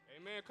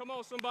Amen. Come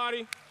on,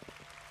 somebody.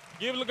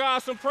 Give God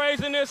some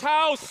praise in this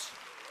house.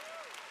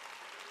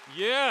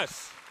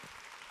 Yes.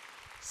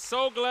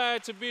 So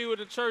glad to be with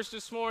the church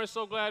this morning.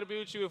 So glad to be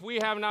with you. If we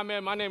have not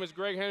met, my name is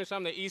Greg Henderson.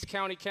 I'm the East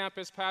County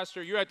campus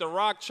pastor. You're at the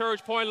Rock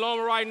Church, Point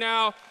Loma right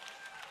now.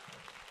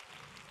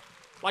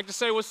 I'd like to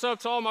say what's up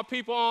to all my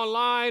people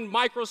online.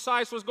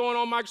 Microsites, what's going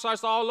on?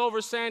 Microsites all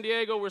over San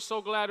Diego. We're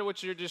so glad that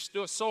what you're just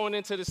sowing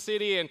into the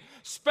city. And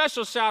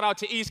special shout out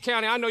to East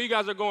County. I know you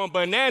guys are going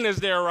bananas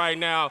there right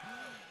now.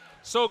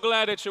 So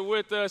glad that you're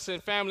with us.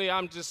 And family,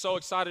 I'm just so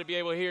excited to be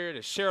able here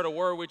to share the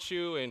word with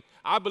you. And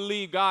I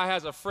believe God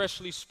has a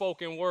freshly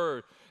spoken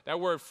word. That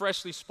word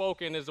freshly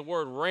spoken is the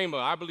word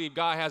rhema. I believe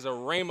God has a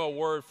rhema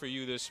word for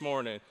you this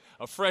morning,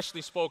 a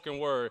freshly spoken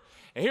word.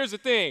 And here's the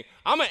thing.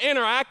 I'm an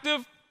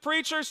interactive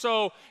preacher,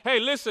 so, hey,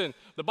 listen,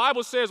 the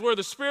Bible says where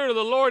the Spirit of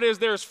the Lord is,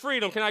 there's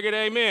freedom. Can I get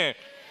an amen?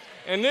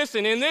 And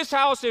listen, in this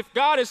house, if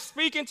God is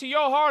speaking to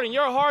your heart and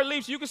your heart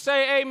leaps, you can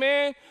say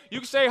amen, you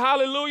can say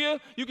hallelujah,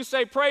 you can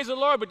say praise the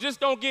Lord, but just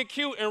don't get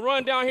cute and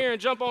run down here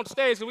and jump on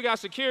stage because we got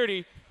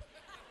security.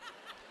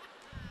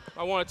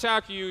 I want to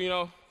tackle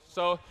you,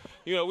 So,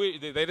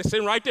 they're just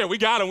sitting right there. We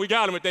got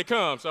them if they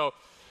come. So,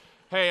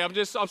 hey,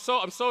 I'm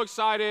so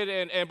excited.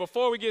 And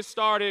before we get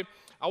started,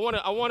 I want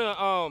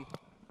to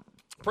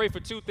pray for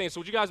two things. So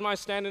would you guys mind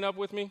standing up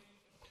with me?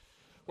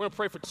 We're going to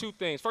pray for two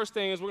things. First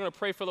thing is we're going to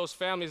pray for those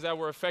families that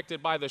were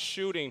affected by the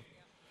shooting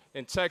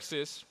in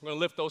Texas. We're going to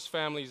lift those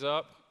families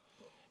up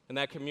in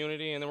that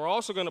community. And then we're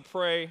also going to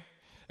pray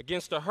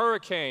against a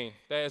hurricane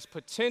that is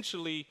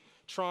potentially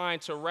trying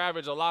to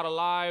ravage a lot of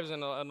lives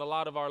and a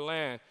lot of our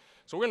land.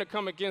 So we're going to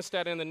come against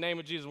that in the name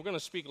of Jesus. We're going to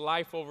speak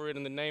life over it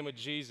in the name of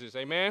Jesus.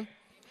 Amen?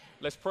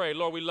 Let's pray.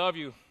 Lord, we love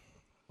you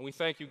and we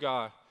thank you,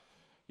 God.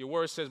 Your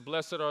word says,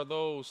 blessed are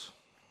those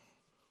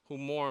who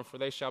mourn, for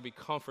they shall be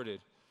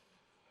comforted.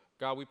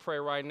 God, we pray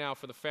right now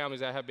for the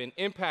families that have been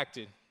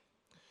impacted,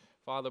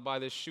 Father, by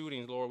this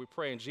shooting, Lord. We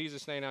pray in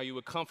Jesus' name now you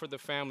would comfort the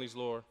families,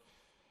 Lord.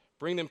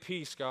 Bring them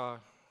peace, God.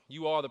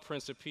 You are the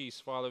Prince of Peace,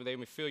 Father. They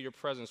may feel your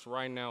presence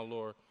right now,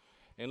 Lord.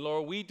 And,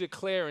 Lord, we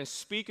declare and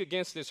speak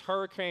against this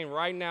hurricane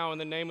right now in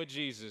the name of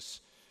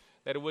Jesus,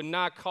 that it would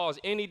not cause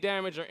any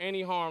damage or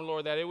any harm,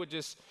 Lord, that it would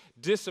just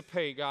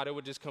dissipate, God. It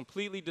would just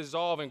completely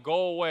dissolve and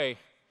go away.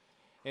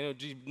 And it would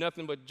be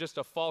nothing but just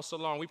a false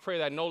alarm. We pray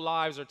that no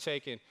lives are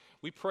taken.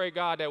 We pray,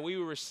 God, that we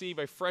will receive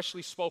a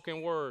freshly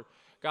spoken word.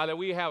 God, that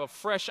we have a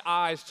fresh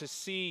eyes to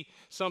see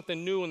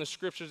something new in the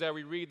scriptures that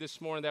we read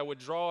this morning that would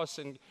draw us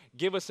and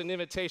give us an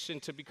invitation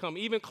to become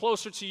even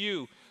closer to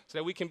you so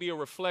that we can be a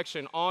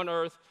reflection on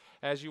earth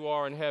as you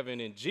are in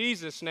heaven. In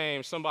Jesus'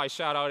 name, somebody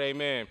shout out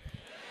amen.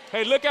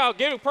 Hey, look out.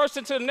 Give a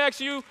person to the next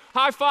to you.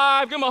 High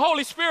five. Give them a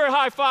Holy Spirit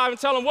high five and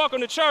tell them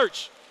welcome to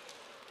church.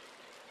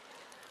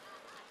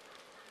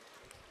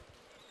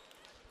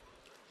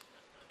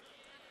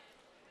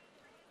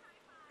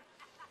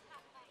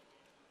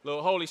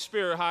 Little Holy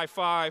Spirit high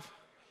five.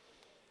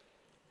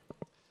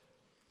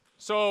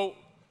 So,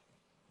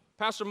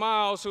 Pastor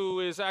Miles,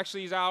 who is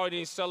actually he's out and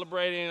he's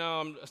celebrating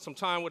some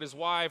time with his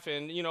wife,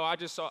 and I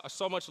just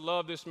so much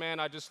love this man.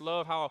 I just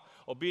love how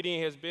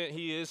obedient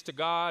he is to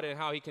God and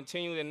how he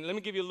continually. And let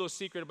me give you a little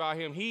secret about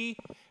him. He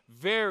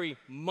very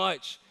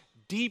much,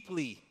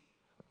 deeply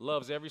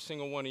loves every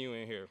single one of you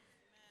in here.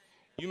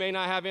 You may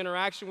not have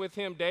interaction with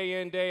him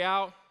day in, day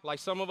out, like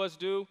some of us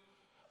do.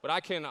 But I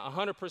can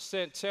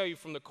 100% tell you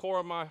from the core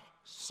of my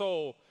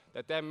soul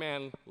that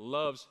man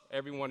loves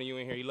every one of you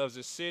in here. He loves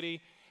this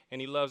city,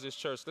 and he loves this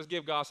church. Let's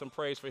give God some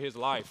praise for his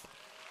life.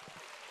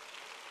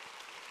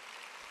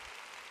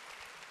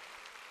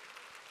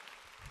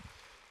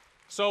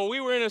 So we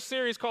were in a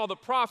series called The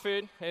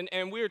Prophet,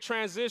 and we're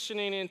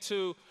transitioning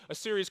into a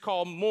series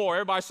called More.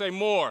 Everybody say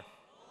more.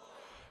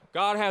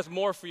 God has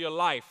more for your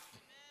life.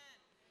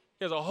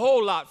 He has a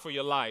whole lot for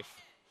your life.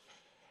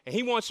 And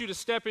he wants you to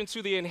step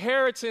into the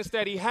inheritance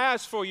that he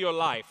has for your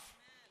life.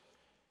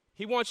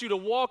 He wants you to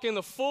walk in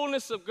the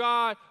fullness of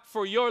God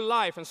for your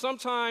life. And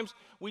sometimes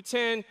we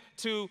tend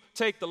to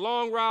take the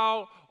long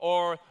route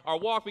or our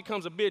walk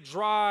becomes a bit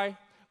dry.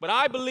 But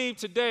I believe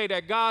today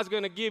that God's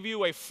going to give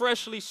you a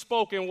freshly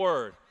spoken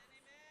word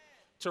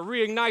to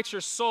reignite your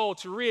soul,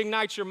 to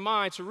reignite your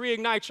mind, to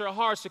reignite your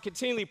hearts, to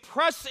continually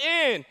press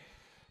in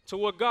to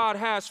what God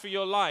has for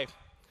your life.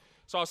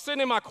 So I was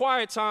sitting in my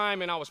quiet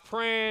time and I was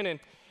praying and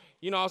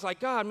I was like,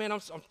 God, man, I'm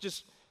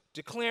just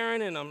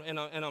declaring and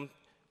I'm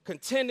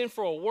contending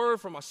for a word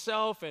for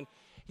myself. And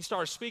he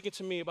started speaking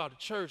to me about the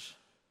church.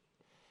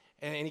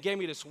 And he gave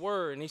me this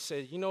word. And he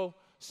said,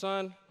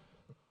 son,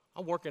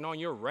 I'm working on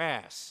your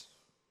wrath.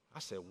 I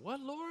said, what,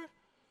 Lord?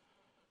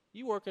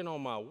 You working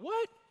on my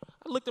what?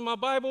 I looked at my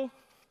Bible.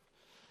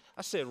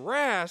 I said,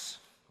 wrath.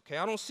 Okay,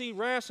 I don't see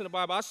wrath in the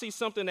Bible. I see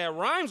something that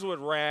rhymes with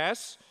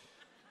wrath.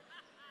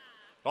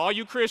 All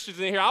you Christians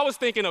in here, I was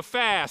thinking of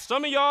fast.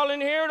 Some of y'all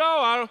in here,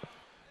 though,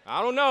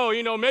 I don't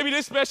know. Maybe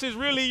this message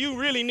you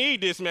really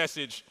need this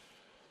message.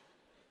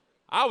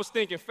 I was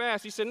thinking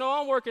fast. He said, no,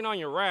 I'm working on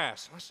your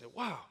wrath. I said,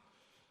 wow.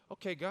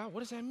 Okay, God, what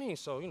does that mean?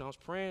 So, I was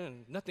praying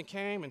and nothing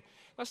came. And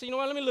I said,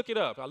 let me look it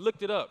up. I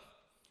looked it up.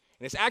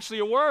 And it's actually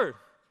a word.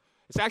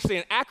 It's actually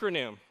an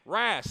acronym,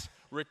 RAS,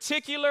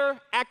 Reticular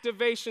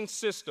Activation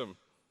System.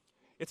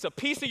 It's a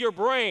piece of your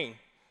brain,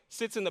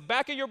 sits in the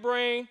back of your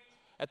brain,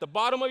 at the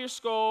bottom of your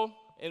skull,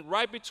 and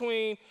right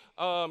between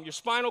your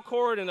spinal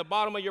cord and the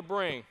bottom of your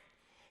brain.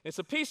 It's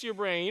a piece of your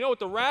brain. You know what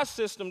the RAS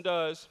system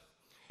does?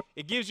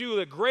 It gives you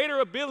the greater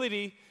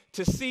ability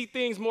to see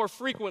things more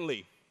frequently.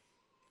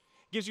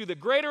 It gives you the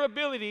greater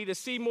ability to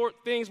see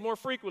things more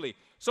frequently.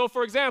 So,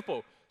 for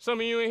example, some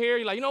of you in here,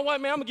 you're like, you know what,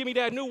 man, I'm going to give me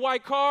that new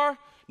white car.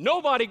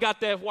 Nobody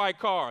got that white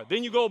car.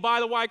 Then you go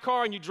buy the white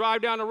car and you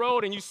drive down the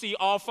road and you see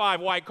all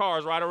 5 white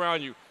cars right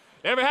around you.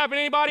 Ever happen to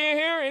anybody in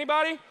here?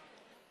 Anybody?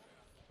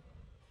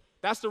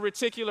 That's the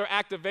reticular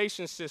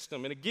activation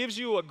system, and it gives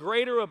you a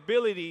greater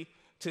ability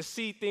to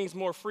see things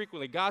more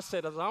frequently. God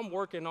said, as I'm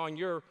working on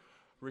your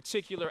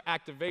reticular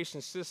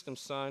activation system,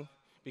 son,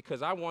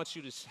 because I want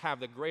you to have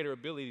the greater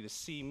ability to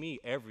see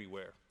me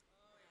everywhere.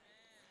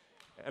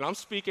 And I'm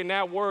speaking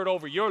that word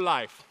over your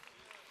life.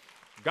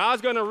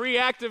 God's going to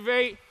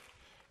reactivate.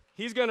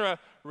 He's going to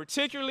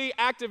reticularly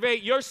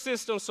activate your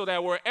system so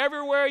that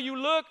everywhere you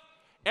look,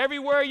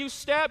 everywhere you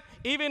step,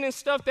 even in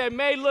stuff that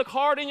may look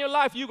hard in your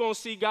life, you're going to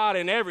see God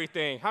in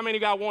everything. How many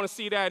of y'all want to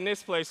see that in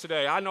this place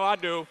today? I know I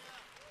do.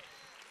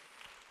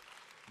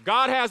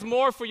 God has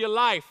more for your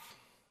life.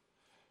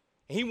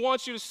 He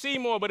wants you to see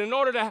more, but in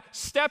order to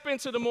step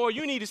into the more,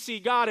 you need to see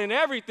God in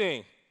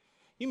everything.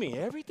 You mean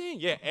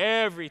everything? Yeah,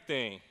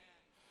 everything.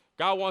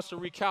 God wants to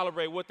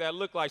recalibrate what that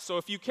looked like. So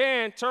if you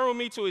can, turn with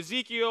me to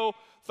Ezekiel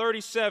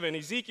 37.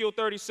 Ezekiel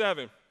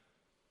 37.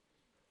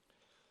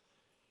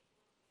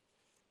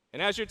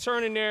 And as you're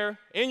turning there,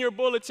 in your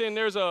bulletin,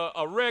 there's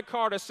a red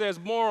card that says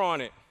more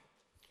on it.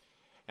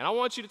 And I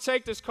want you to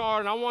take this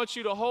card, and I want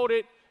you to hold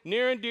it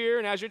near and dear.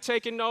 And as you're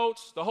taking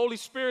notes, the Holy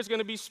Spirit is going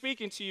to be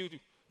speaking to you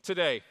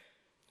today.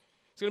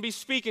 He's going to be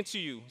speaking to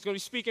you. He's going to be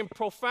speaking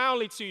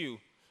profoundly to you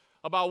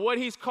about what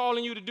he's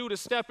calling you to do to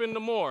step into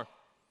more.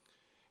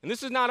 And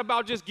this is not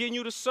about just getting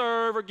you to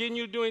serve or getting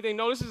you to do anything.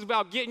 No, this is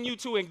about getting you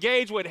to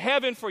engage with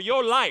heaven for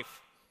your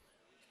life.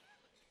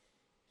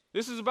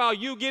 This is about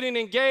you getting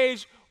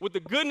engaged with the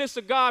goodness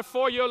of God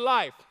for your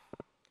life.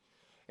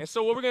 And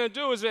so what we're going to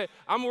do is that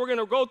we're going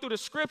to go through the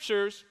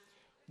scriptures,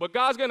 but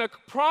God's going to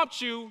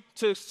prompt you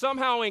to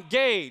somehow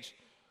engage.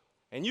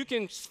 And you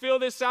can fill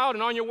this out,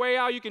 and on your way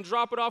out, you can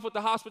drop it off with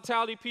the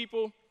hospitality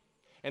people,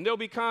 and they'll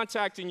be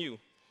contacting you.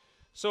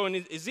 So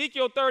in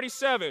Ezekiel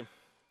 37,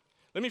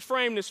 let me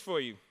frame this for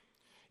you.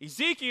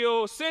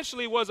 Ezekiel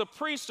essentially was a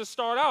priest to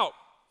start out,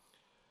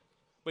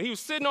 but he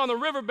was sitting on the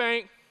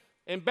riverbank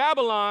in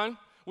Babylon,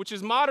 which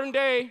is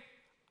modern-day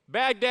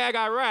Baghdad,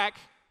 Iraq,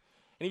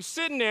 and he's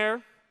sitting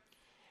there,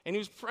 and he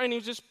was praying, he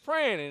was just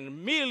praying, and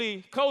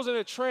immediately goes in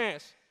a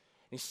trance.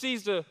 He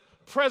sees the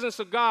presence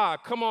of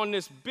God come on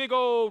this big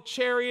old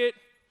chariot,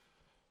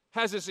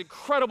 has this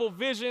incredible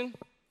vision,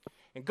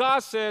 and God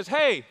says,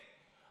 hey,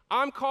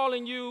 I'm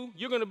calling you,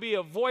 you're going to be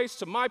a voice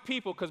to my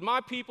people because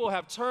my people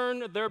have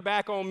turned their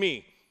back on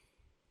me.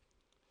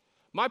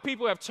 My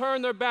people have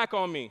turned their back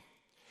on me,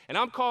 and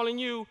I'm calling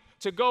you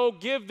to go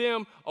give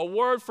them a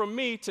word from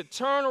me to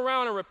turn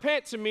around and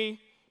repent to me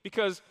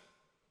because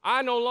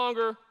I no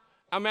longer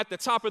am at the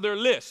top of their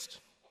list.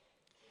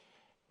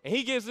 And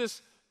he gives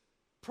this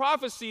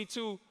prophecy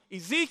to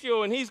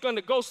Ezekiel, and he's going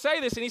to go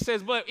say this, and he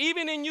says, but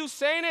even in you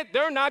saying it,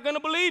 they're not going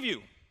to believe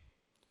you.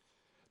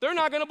 They're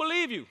not going to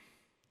believe you.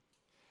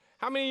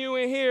 How many of you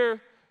in here,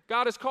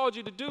 God has called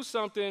you to do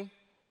something,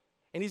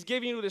 and he's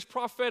giving you this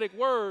prophetic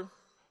word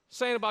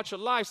saying about your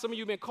life. Some of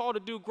you have been called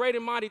to do great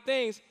and mighty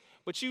things,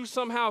 but you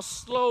somehow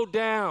slowed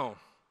down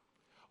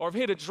or have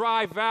hit a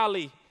dry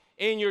valley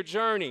in your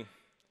journey.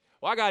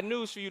 Well, I got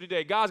news for you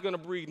today. God's going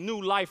to breathe new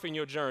life in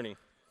your journey.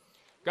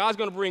 God's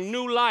going to bring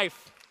new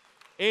life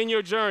in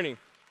your journey.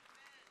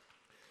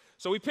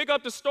 So we pick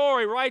up the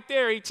story right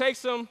there. He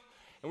takes them,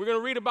 and we're going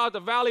to read about the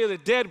valley of the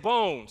dead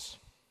bones,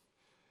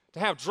 to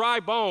have dry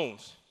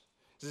bones.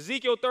 It's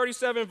Ezekiel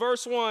 37,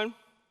 verse 1,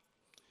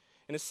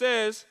 and it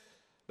says,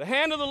 the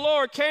hand of the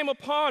Lord came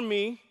upon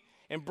me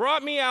and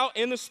brought me out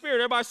in the spirit.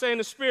 Everybody say in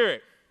the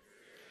spirit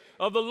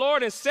of the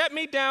Lord, and set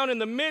me down in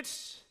the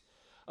midst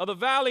of the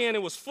valley, and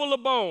it was full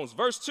of bones.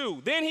 Verse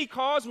 2, then he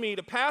caused me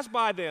to pass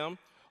by them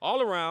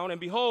all around,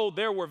 and behold,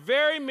 there were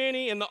very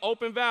many in the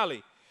open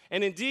valley,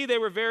 and indeed they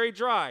were very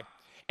dry.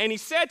 And he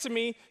said to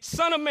me,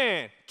 son of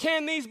man,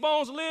 can these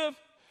bones live?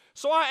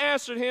 So I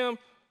answered him,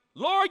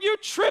 Lord, you're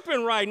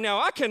tripping right now.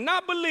 I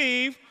cannot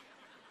believe.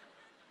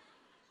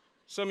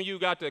 Some of you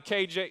got the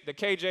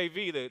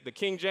KJV, the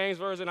King James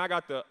version. I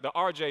got the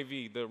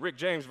RJV, the Rick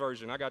James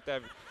version. I got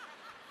that.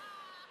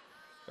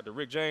 Got the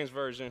Rick James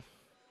version.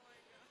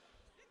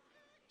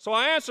 So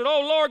I answered,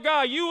 oh, Lord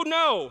God, you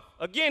know.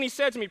 Again, he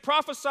said to me,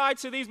 prophesy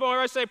to these bones.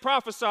 I say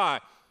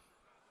prophesy.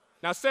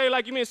 Now say it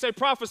like you mean, say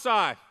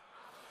prophesy.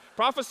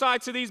 Prophesy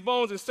to these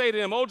bones and say to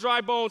them, O dry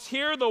bones,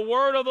 hear the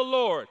word of the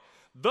Lord.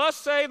 Thus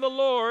say the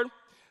Lord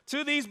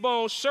to these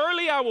bones,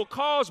 surely I will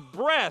cause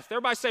breath.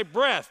 Everybody say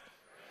breath.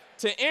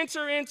 To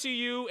enter into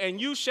you,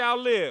 and you shall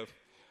live.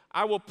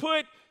 I will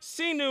put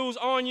sinews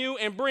on you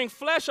and bring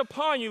flesh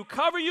upon you,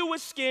 cover you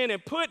with skin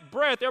and put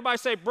breath, everybody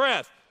say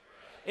breath,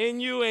 in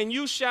you, and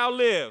you shall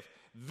live.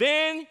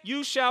 Then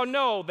you shall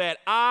know that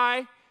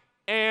I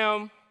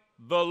am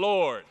the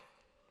Lord.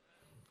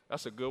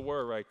 That's a good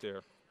word right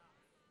there.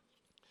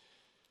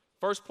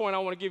 First point I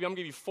want to give you, I'm going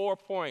to give you 4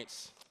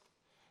 points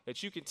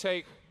that you can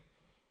take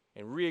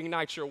and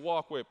reignite your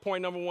walk with.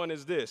 Point number 1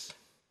 is this.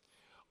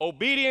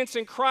 Obedience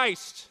in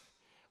Christ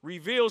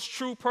reveals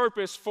true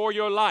purpose for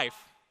your life.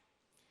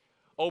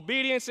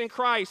 Obedience in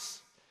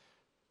Christ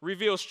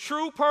reveals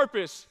true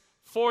purpose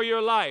for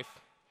your life.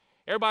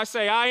 Everybody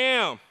say, I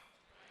am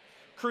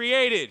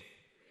created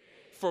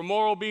for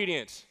more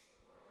obedience.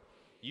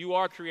 You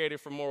are created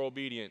for more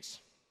obedience.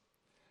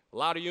 A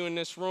lot of you in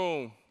this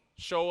room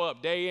show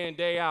up day in,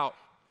 day out,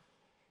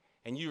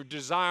 and you're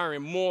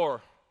desiring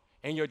more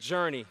in your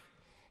journey.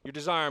 You're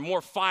desiring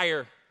more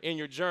fire in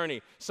your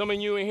journey. Some of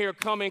you in here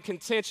come in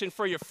contention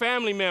for your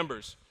family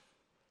members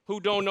who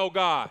don't know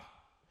God.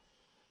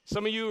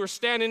 Some of you are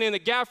standing in the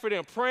gap for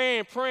them,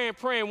 praying,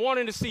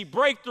 wanting to see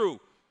breakthrough.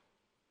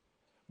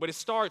 But it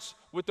starts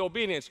with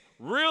obedience.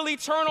 Real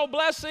eternal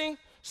blessing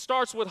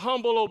starts with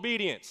humble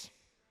obedience.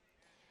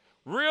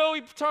 Real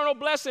eternal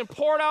blessing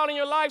poured out in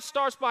your life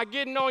starts by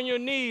getting on your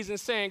knees and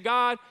saying,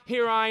 God,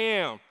 here I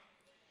am.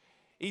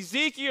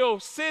 Ezekiel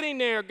sitting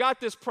there got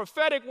this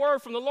prophetic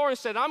word from the Lord and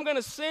said, I'm going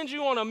to send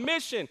you on a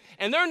mission,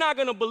 and they're not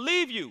going to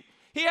believe you.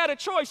 He had a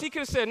choice. He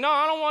could have said, no,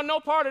 I don't want no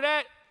part of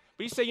that.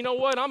 But he said, you know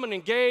what? I'm going to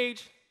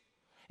engage,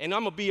 and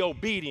I'm going to be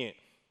obedient.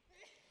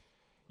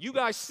 You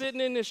guys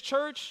sitting in this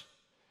church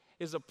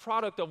is a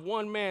product of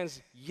one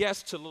man's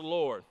yes to the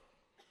Lord.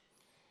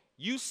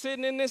 You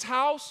sitting in this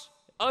house,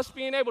 us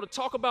being able to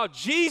talk about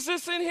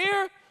Jesus in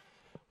here,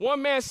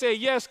 one man said,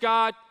 yes,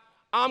 God,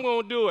 I'm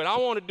going to do it. I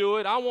want to do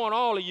it. I want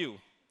all of you.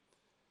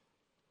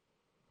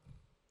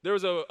 There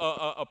was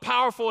a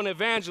powerful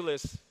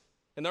evangelist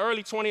in the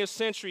early 20th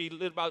century,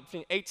 lived about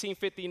between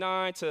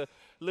 1859 to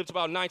lived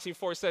about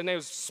 1947. His name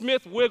was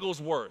Smith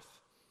Wigglesworth.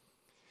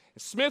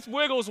 And Smith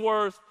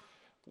Wigglesworth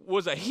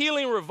was a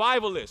healing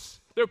revivalist.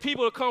 There are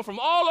people that come from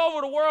all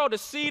over the world to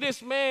see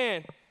this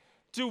man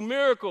do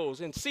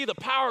miracles and see the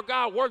power of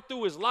God work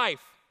through his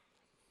life.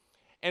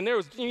 And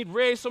he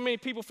raised so many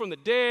people from the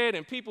dead,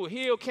 and people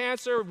healed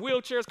cancer,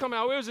 wheelchairs coming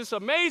out. It was just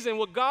amazing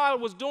what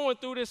God was doing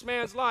through this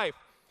man's life.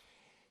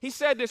 He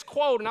said this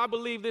quote, and I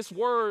believe this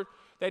word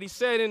that he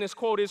said in this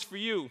quote is for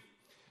you.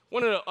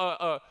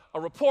 A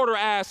reporter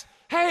asked,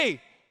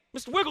 hey,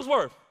 Mr.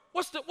 Wigglesworth,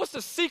 what's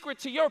the secret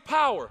to your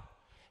power?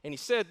 And he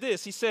said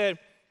this. He said,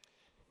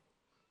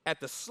 at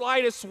the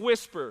slightest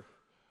whisper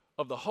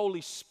of the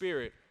Holy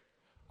Spirit,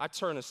 I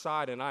turn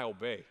aside and I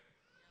obey.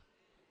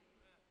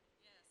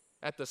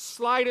 At the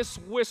slightest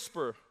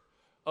whisper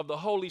of the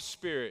Holy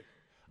Spirit,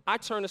 I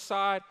turn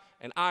aside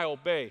and I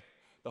obey.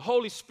 The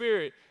Holy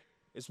Spirit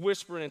is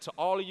whispering into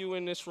all of you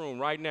in this room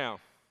right now.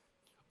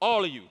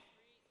 All of you.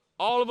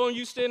 All of them,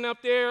 you standing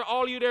up there,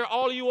 all of you there,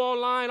 all of you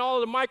online, all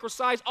of the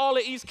microsites, all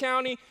of East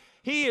County.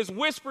 He is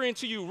whispering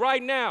to you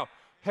right now,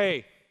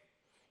 hey,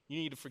 you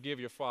need to forgive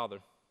your father.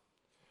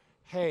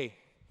 Hey,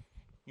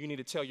 you need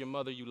to tell your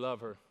mother you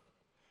love her.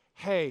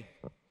 Hey,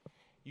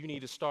 you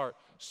need to start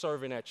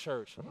serving at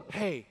church.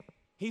 Hey,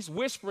 he's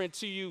whispering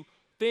to you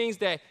things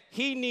that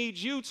he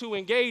needs you to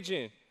engage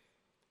in.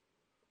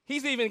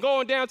 He's even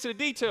going down to the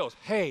details.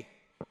 Hey,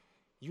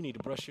 you need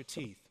to brush your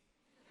teeth.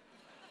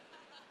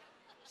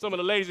 Some of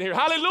the ladies in here,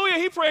 hallelujah,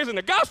 he praising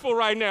the gospel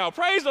right now.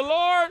 Praise the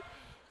Lord.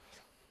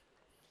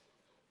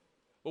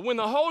 But when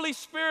the Holy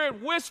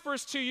Spirit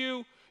whispers to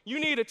you, you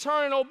need to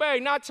turn and obey,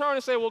 not turn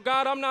and say, well,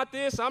 God, I'm not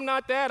this, I'm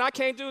not that, I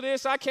can't do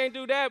this, I can't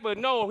do that. But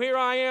no, here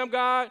I am,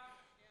 God,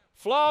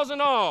 flaws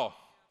and all,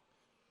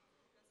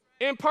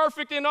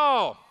 imperfect and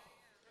all.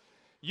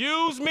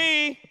 Use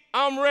me,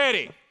 I'm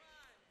ready.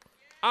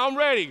 I'm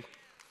ready.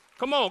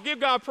 Come on, give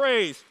God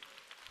praise.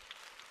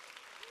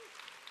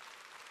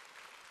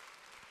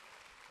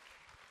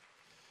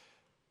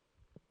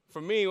 For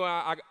me, when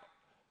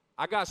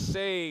I got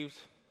saved,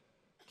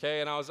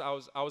 okay, and I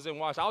was in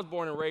Washington. I was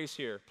born and raised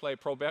here. Played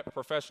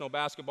professional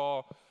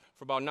basketball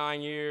for about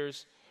 9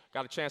 years.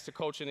 Got a chance to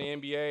coach in the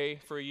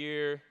NBA for a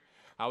year.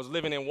 I was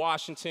living in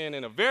Washington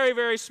in a very,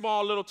 very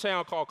small little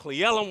town called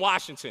Cleveland,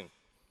 Washington.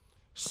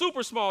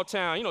 Super small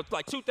town, you know,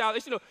 like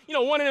 2,000. You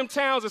know, one of them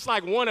towns is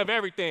like one of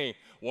everything.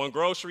 One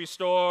grocery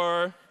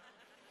store,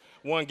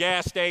 one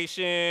gas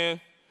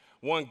station,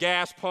 one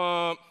gas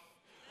pump,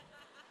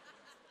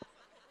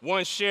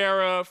 one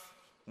sheriff,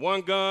 one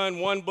gun,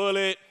 one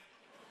bullet,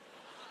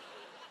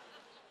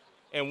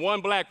 and one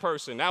black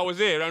person. That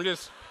was it. I'm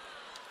just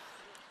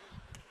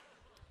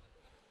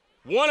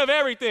one of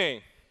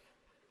everything.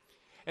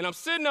 And I'm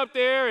sitting up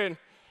there, and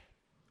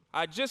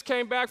I just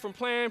came back from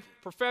playing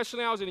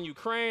professionally. I was in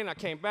Ukraine. I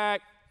came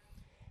back.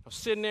 I was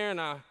sitting there, and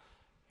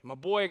my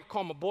boy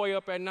called my boy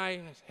up at night.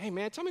 And I said, hey,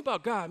 man, tell me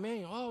about God,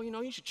 man. Oh,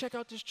 you should check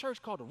out this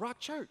church called the Rock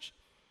Church.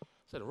 I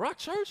said, the Rock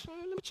Church?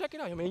 Let me check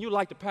it out. Man, you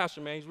like the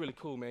pastor, man. He's really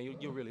cool, man.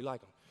 You'll really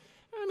like him.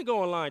 Let me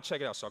go online and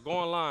check it out. So I go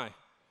online,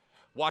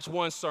 watch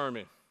one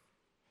sermon.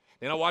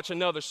 Then I watch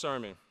another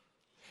sermon.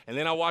 And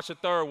then I watch a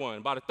third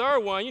one. By the third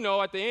one, you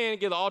know, at the end,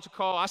 give the altar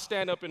call. I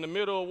stand up in the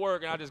middle of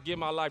work, and I just give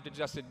my life to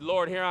Jesus. I said,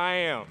 Lord, here I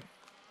am.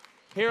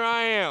 Here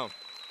I am.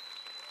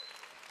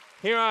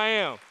 Here I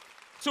am.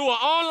 To an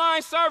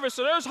online service.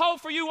 So there's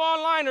hope for you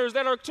onliners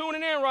that are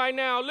tuning in right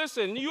now.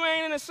 Listen, you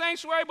ain't in the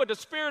sanctuary, but the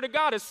Spirit of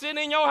God is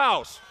sitting in your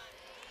house.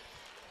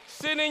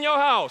 Sitting in your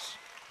house.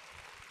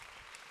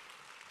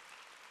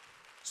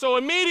 So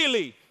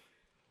immediately,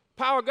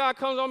 power of God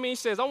comes on me and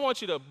says, I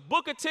want you to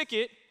book a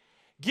ticket,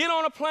 get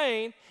on a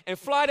plane, and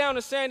fly down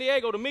to San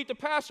Diego to meet the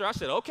pastor. I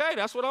said, okay,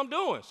 that's what I'm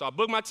doing. So I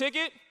booked my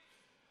ticket.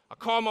 I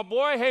called my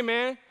boy, hey,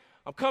 man,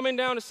 I'm coming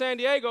down to San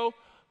Diego.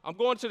 I'm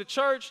going to the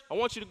church. I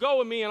want you to go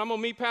with me, and I'm going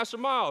to meet Pastor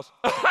Miles.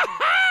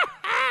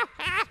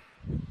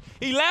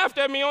 He laughed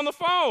at me on the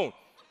phone.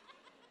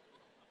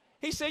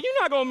 He said,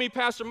 you're not going to meet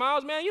Pastor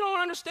Miles, man. You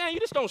don't understand. You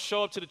just don't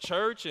show up to the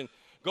church and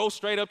go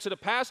straight up to the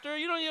pastor.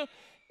 I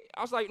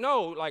was like,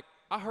 no, like,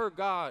 I heard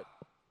God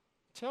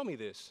tell me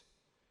this.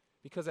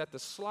 Because at the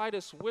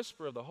slightest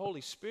whisper of the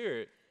Holy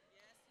Spirit,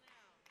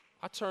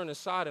 I turn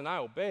aside and I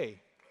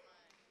obey.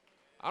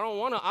 I don't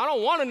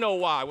want to know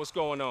what's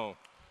going on.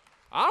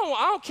 I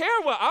don't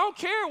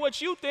care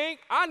what you think.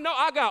 I know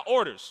I got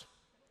orders.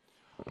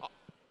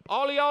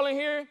 All of y'all in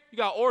here, you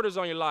got orders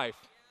on your life.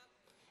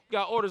 You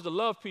got orders to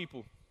love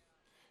people.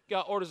 You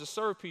got orders to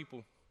serve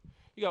people.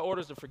 You got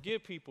orders to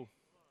forgive people.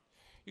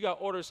 You got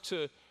orders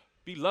to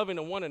be loving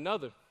to one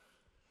another.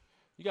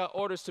 You got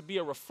orders to be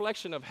a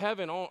reflection of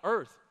heaven on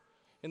earth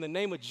in the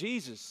name of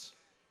Jesus.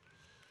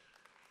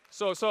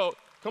 So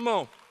come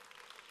on.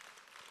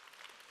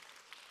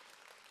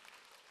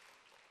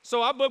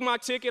 So I book my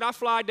ticket, I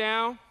fly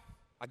down,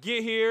 I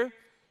get here,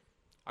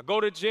 I go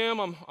to the gym,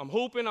 I'm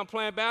hooping, I'm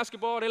playing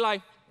basketball. They're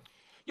like,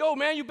 yo,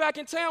 man, you back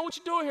in town? What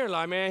you doing here?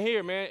 Like, man,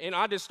 here, man. And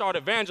I just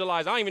started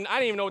evangelizing. I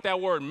didn't even know what that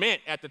word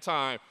meant at the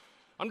time.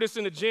 I'm just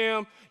in the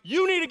gym.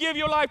 You need to give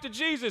your life to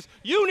Jesus.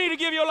 You need to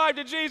give your life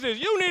to Jesus.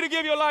 You need to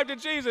give your life to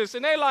Jesus.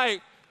 And they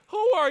like,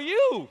 who are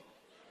you?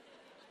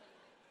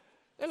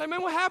 They're like,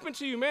 man, what happened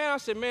to you, man? I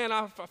said, man,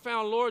 I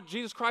found Lord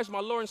Jesus Christ, my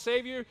Lord and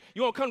Savior.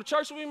 You want to come to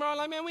church with me, man? I'm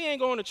like, man, we ain't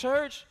going to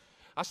church.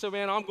 I said,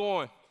 man, I'm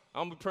going.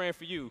 I'm going to be praying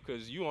for you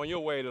because you on your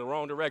way to the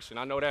wrong direction.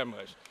 I know that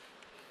much.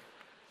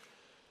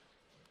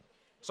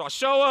 So I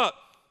show up.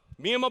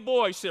 Me and my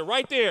boy sit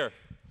right there.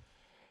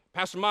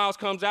 Pastor Miles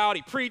comes out.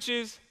 He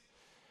preaches.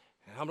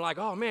 And I'm like,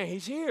 oh, man,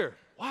 he's here.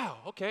 Wow,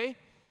 okay.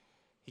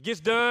 He gets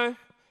done.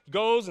 He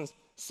goes and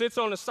sits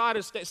on the side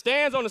of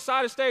stands on the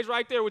side of the stage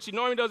right there, which he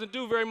normally doesn't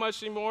do very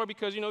much anymore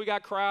because, we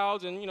got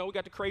crowds and, we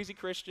got the crazy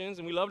Christians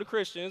and we love the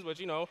Christians, but,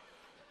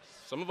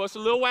 some of us are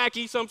a little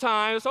wacky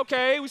sometimes. It's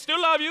okay. We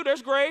still love you.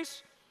 There's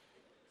grace.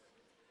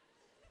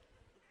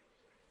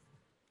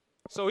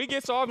 So he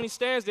gets off and he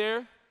stands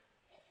there,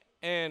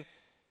 and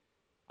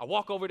I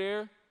walk over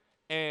there,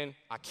 and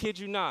I kid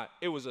you not,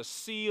 it was a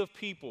sea of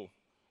people.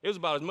 It was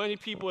about as many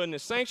people in the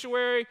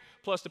sanctuary,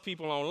 plus the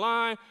people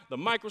online, the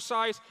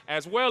microsites,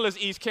 as well as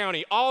East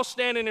County, all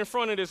standing in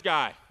front of this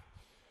guy.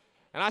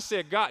 And I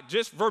said, God,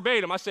 just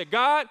verbatim, I said,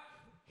 God,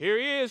 here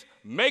he is,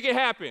 make it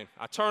happen.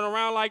 I turn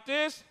around like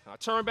this, I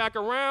turn back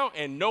around,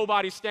 and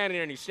nobody's standing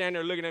there, and he's standing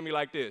there looking at me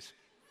like this.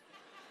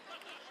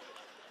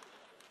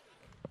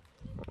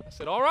 I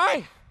said, all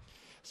right.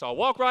 So I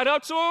walk right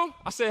up to him.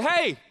 I said,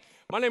 hey,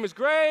 my name is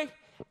Greg.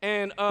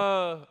 And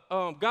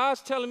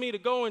God's telling me to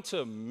go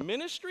into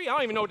ministry. I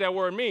don't even know what that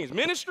word means.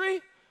 Ministry?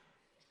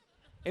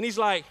 And he's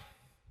like,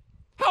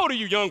 how old are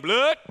you, young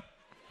blood?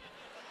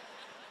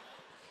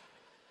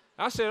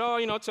 I said,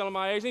 oh, tell him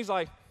my age. And he's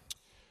like,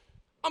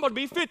 I'm about to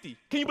be 50.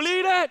 Can you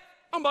believe that?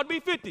 I'm about to be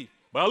 50.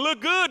 But I look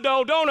good,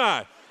 though, don't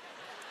I?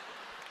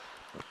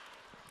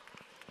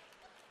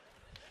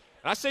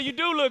 And I said, you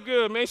do look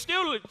good, man.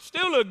 Still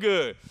look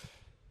good.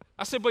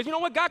 I said, but you know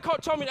what? God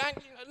told me,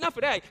 enough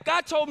of that.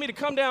 God told me to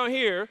come down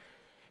here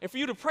and for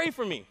you to pray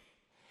for me.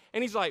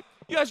 And he's like,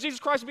 you asked Jesus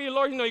Christ to be your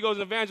Lord? He goes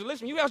in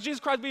evangelism. You asked Jesus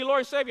Christ to be your Lord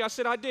and Savior? I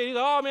said, I did. He's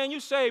like, oh, man, you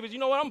saved. But you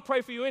know what? I'm going to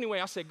pray for you anyway.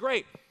 I said,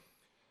 great.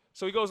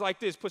 So he goes like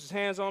this, puts his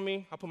hands on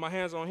me. I put my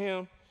hands on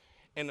him.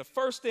 And the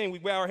first thing, we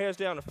bow our heads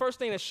down, the first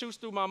thing that shoots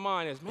through my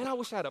mind is, man, I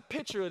wish I had a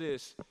picture of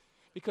this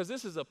because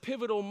this is a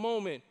pivotal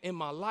moment in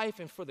my life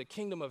and for the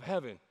kingdom of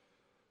heaven.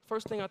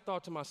 First thing I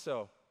thought to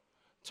myself,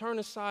 turn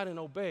aside and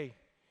obey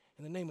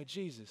in the name of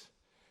Jesus.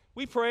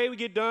 We pray, we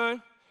get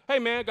done. Hey,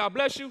 man, God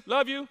bless you,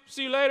 love you,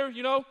 see you later,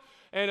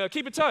 and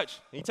keep in touch.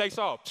 And he takes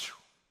off.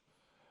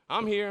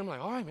 I'm here. I'm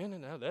like, all right,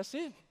 man, that's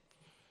it.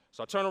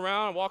 So I turn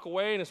around and walk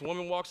away, and this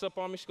woman walks up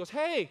on me. She goes,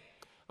 hey,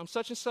 I'm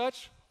such and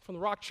such from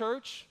the Rock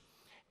Church,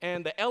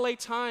 and the LA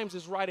Times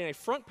is writing a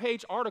front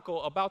page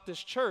article about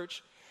this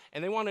church,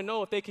 and they want to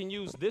know if they can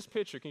use this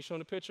picture. Can you show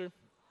them the picture?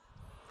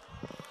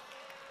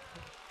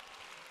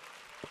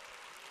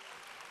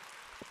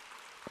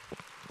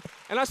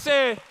 And I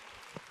said,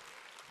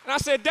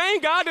 dang,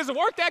 God, does it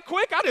work that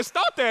quick? I just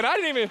thought that. I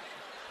didn't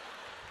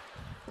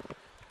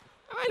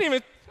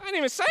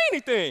even say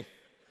anything.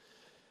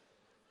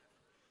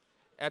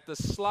 At the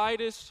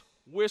slightest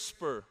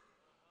whisper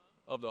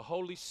of the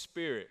Holy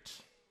Spirit,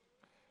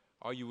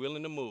 are you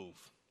willing to move?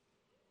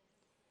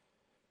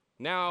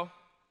 Now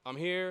I'm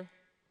here.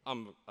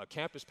 I'm a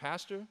campus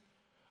pastor.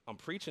 I'm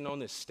preaching on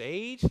this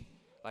stage.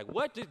 Like,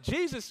 what did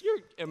Jesus? You're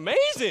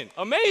amazing,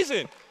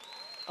 amazing,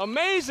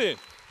 amazing.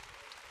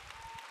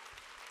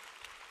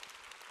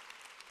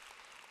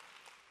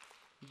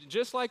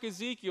 Just like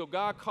Ezekiel,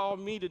 God called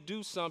me to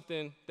do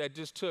something that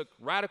just took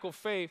radical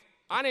faith.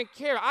 I didn't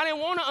care. I didn't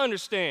want to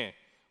understand.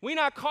 We're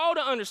not called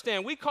to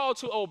understand. We called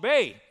to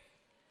obey.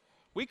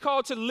 We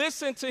called to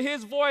listen to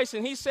his voice,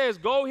 and he says,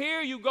 go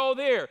here, you go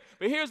there.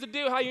 But here's the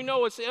deal, how you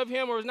know it's of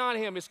him or it's not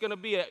him. It's going to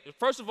be,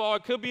 first of all,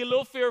 it could be a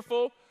little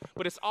fearful,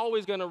 but it's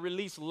always going to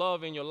release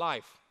love in your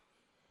life.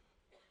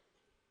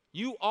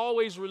 You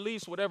always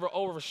release whatever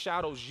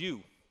overshadows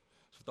you.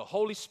 So if the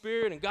Holy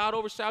Spirit and God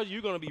overshadows you,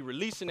 you're going to be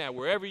releasing that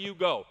wherever you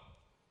go.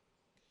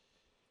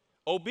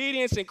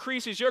 Obedience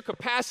increases your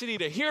capacity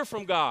to hear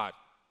from God.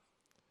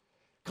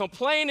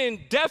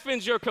 Complaining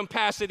deafens your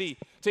capacity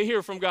to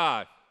hear from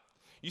God.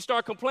 You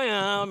start complaining,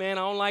 oh, man, I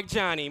don't like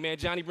Johnny. Man,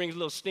 Johnny brings a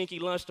little stinky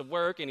lunch to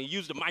work, and he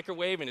used the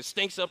microwave, and it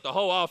stinks up the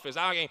whole office.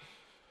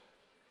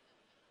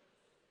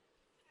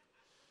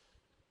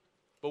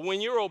 But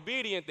when you're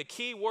obedient, the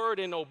key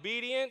word in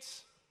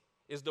obedience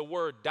is the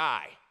word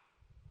die.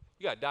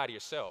 You got to die to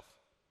yourself.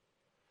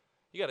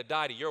 You got to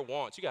die to your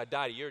wants. You got to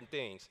die to your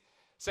things.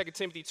 2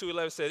 Timothy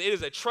 2:11 says, it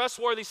is a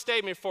trustworthy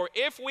statement, for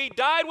if we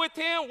died with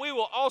him, we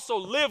will also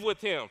live with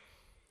him.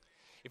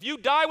 If you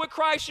die with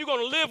Christ, you're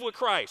going to live with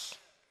Christ.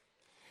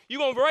 You're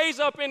going to raise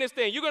up in this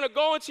thing. You're going to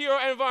go into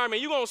your environment.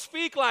 You're going to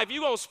speak life.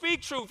 You're going to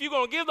speak truth. You're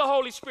going to give the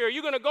Holy Spirit.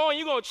 You're going to go and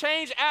you're going to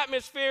change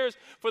atmospheres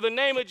for the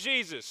name of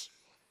Jesus.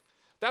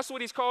 That's what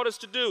he's called us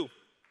to do.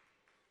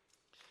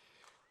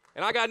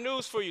 And I got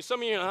news for you.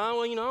 Some of you are,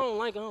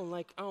 I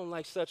don't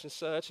like such and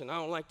such, and I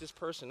don't like this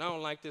person. I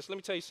don't like this. Let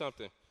me tell you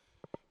something.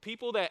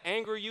 People that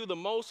anger you the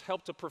most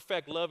help to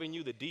perfect love in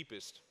you the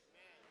deepest.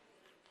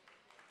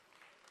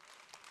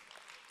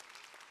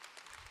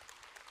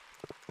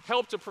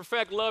 Help to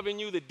perfect love in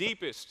you the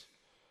deepest.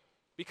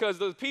 Because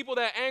the people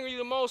that anger you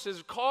the most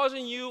is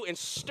causing you and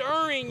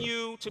stirring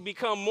you to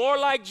become more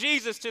like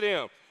Jesus to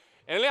them.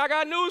 And I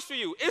got news for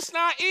you. It's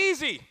not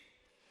easy.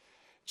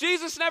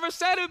 Jesus never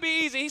said it would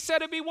be easy. He said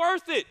it would be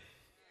worth it.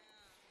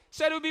 He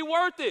said it would be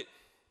worth it.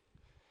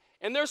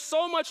 And there's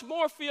so much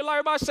more for your life.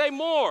 Everybody say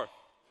more.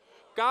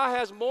 God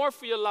has more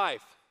for your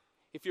life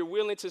if you're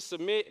willing to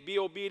submit, be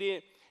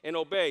obedient, and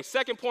obey.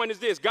 Second point is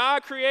this.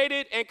 God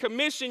created and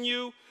commissioned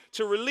you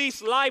to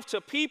release life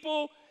to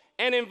people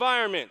and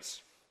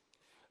environments.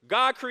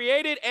 God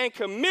created and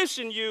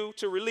commissioned you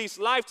to release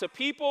life to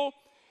people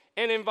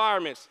and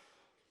environments.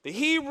 The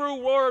Hebrew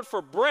word for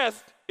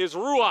breath is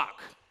ruach.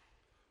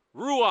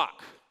 Ruach.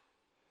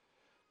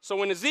 So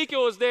when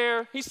Ezekiel was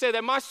there, he said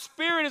that my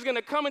spirit is going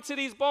to come into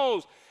these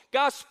bones.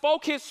 God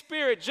spoke his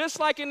spirit just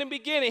like in the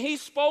beginning. He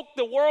spoke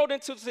the world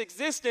into its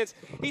existence.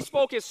 He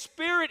spoke his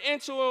spirit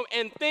into them,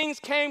 and things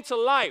came to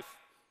life.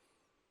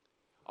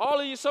 All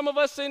of you, some of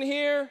us in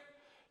here,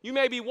 you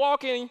may be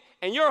walking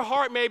and your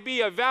heart may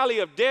be a valley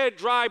of dead,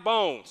 dry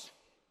bones.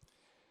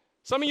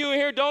 Some of you in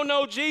here don't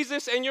know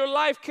Jesus, and your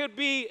life could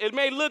be, it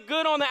may look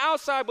good on the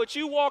outside, but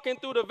you walking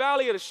through the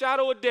valley of the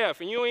shadow of death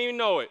and you don't even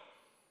know it.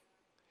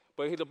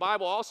 But the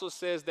Bible also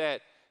says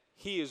that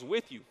he is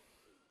with you.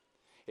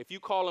 If you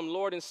call him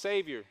Lord and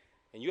Savior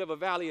and you have a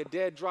valley of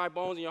dead, dry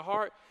bones in your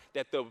heart,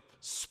 that the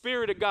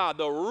Spirit of God,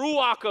 the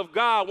Ruach of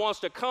God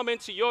wants to come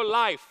into your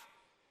life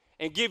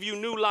and give you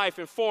new life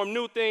and form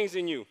new things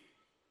in you.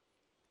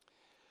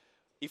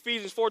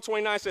 Ephesians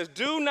 4:29 says,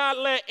 do not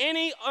let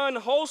any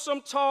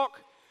unwholesome talk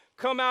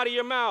come out of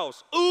your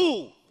mouths.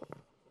 Ooh.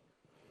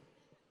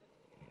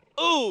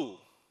 Ooh.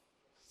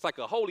 It's like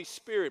a Holy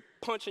Spirit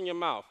punch in your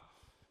mouth.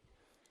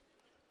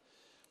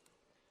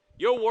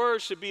 Your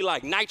words should be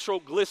like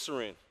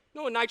nitroglycerin. You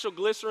know what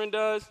nitroglycerin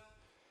does?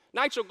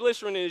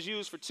 Nitroglycerin is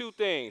used for two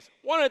things.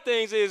 One of the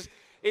things is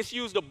it's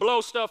used to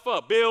blow stuff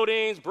up,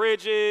 buildings,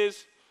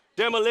 bridges,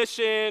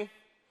 demolition.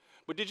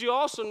 But did you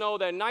also know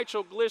that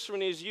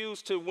nitroglycerin is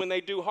used to when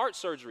they do heart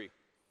surgery?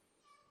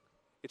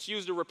 It's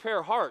used to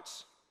repair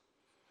hearts.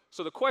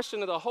 So the question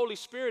that the Holy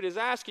Spirit is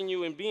asking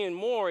you and being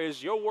more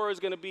is your words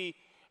going to be,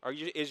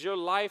 is your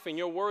life and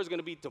your words going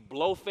to be to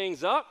blow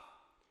things up?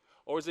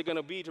 Or is it going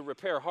to be to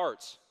repair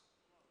hearts?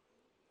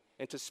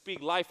 And to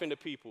speak life into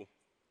people,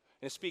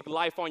 and speak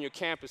life on your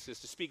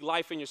campuses, to speak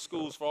life in your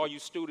schools for all you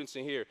students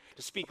in here,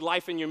 to speak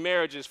life in your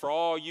marriages for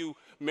all you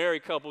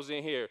married couples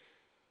in here,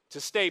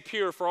 to stay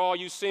pure for all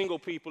you single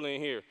people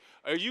in here.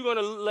 Are you going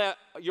to let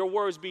your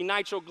words be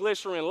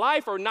nitroglycerin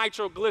life or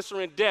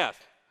nitroglycerin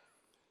death?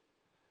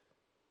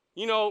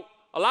 You know,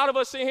 a lot of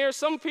us in here,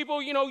 some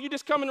people, you know, you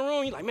just come in the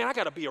room, you're like, man, I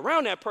got to be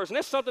around that person.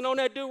 There's something on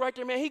that dude right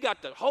there, man. He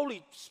got the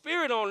Holy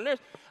Spirit on him.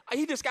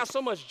 He just got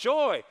so much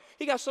joy.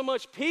 He got so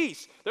much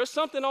peace. There's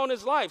something on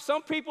his life.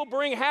 Some people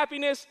bring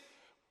happiness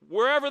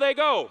wherever they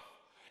go.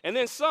 And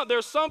then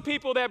there's some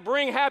people that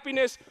bring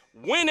happiness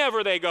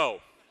whenever they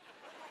go.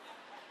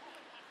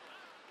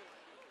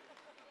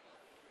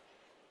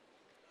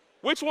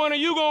 Which one are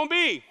you going to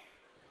be?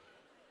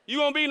 You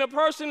going to be the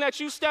person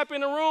that you step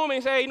in the room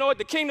and say, you know what,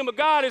 the kingdom of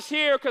God is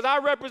here because I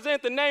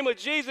represent the name of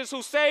Jesus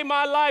who saved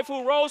my life,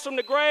 who rose from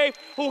the grave,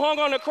 who hung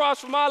on the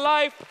cross for my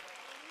life.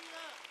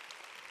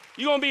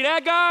 You going to be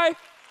that guy?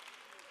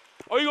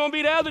 Or you going to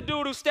be the other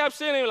dude who steps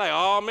in and you're like,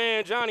 oh,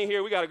 man, Johnny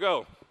here, we got to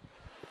go.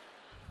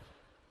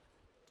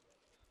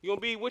 You going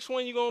to be, which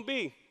one you going to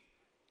be?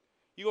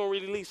 You going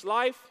to release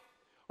life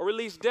or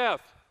release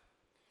death?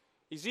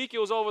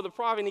 Ezekiel's over the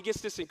prophet and he gets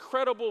this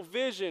incredible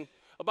vision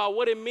about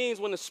what it means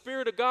when the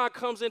Spirit of God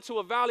comes into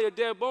a valley of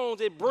dead bones.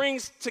 It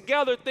brings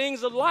together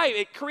things of life.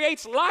 It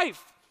creates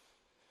life.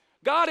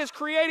 God has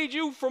created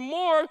you for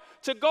more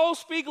to go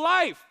speak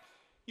life.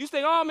 You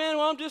think, oh, man,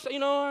 well, I'm just, I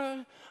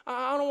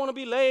don't want to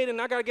be late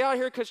and I got to get out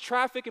here because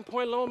traffic in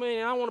Point Loma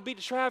and I don't want to beat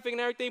the traffic and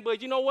everything.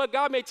 But you know what?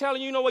 God may tell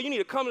you, you know what? You need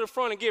to come to the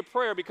front and get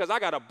prayer because I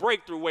got a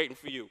breakthrough waiting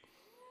for you.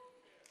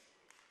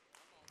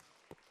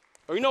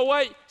 Or you know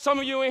what? Some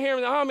of you in here,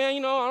 oh, man,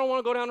 I don't want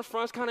to go down the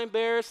front. It's kind of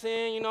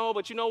embarrassing,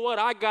 But you know what?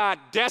 I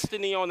got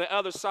destiny on the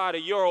other side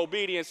of your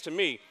obedience to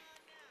me.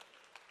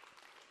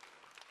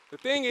 The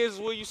thing is,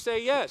 will you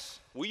say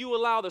yes? Will you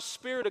allow the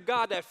Spirit of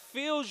God that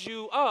fills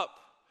you up,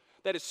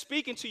 that is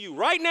speaking to you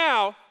right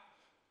now,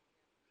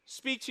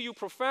 speak to you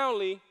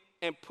profoundly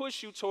and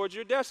push you towards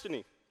your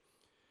destiny?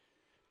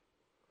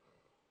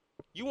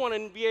 You want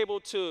to be able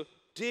to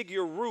dig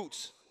your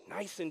roots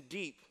nice and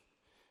deep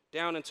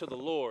down into the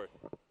Lord.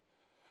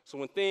 So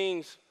when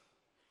things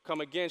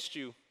come against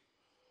you,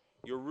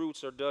 your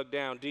roots are dug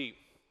down deep.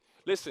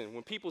 Listen,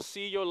 when people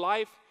see your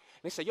life,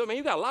 they say, yo, man,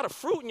 you got a lot of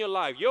fruit in your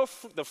life.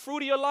 The fruit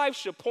of your life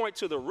should point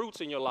to the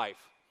roots in your life,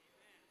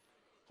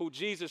 who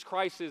Jesus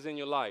Christ is in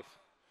your life.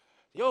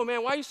 Yo,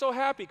 man, why are you so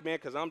happy? Man,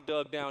 because I'm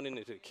dug down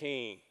into the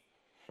King.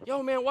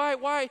 Yo, man,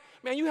 why?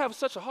 Man, you have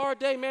such a hard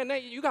day, man.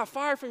 You got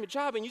fired from your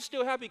job and you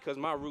still happy? Because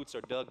my roots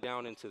are dug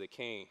down into the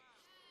King.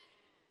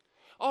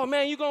 Oh,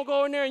 man, you're going to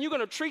go in there and you're going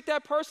to treat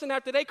that person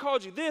after they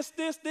called you this,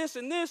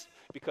 and this?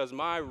 Because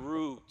my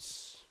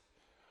roots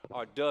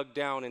are dug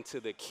down into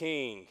the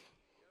King.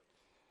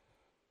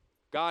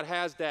 God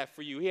has that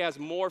for you. He has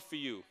more for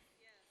you.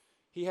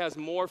 He has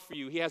more for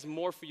you. He has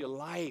more for your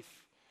life.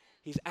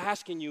 He's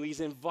asking you. He's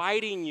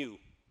inviting you.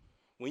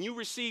 When you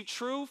receive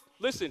truth,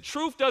 listen,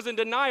 truth doesn't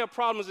deny a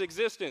problem's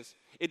existence.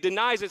 It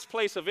denies its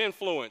place of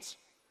influence.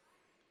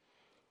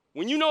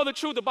 When you know the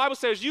truth, the Bible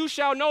says, you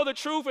shall know the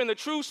truth, and the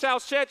truth shall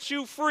set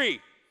you free.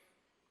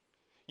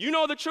 You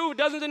know the truth. It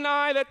doesn't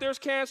deny that there's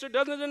cancer.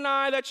 Doesn't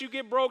deny that you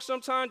get broke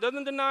sometimes.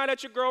 Doesn't deny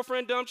that your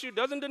girlfriend dumps you.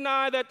 Doesn't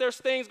deny that there's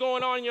things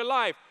going on in your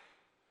life.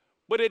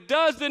 But it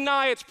does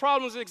deny its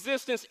problem's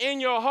existence in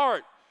your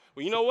heart.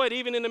 Well, you know what?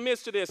 Even in the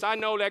midst of this, I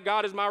know that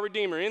God is my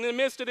Redeemer. In the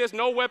midst of this,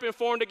 no weapon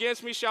formed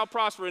against me shall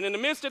prosper. And in the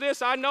midst of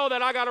this, I know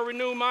that I got a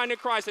renewed mind in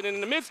Christ. And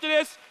in the midst of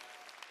this,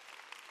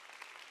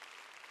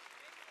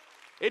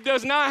 it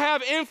does not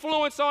have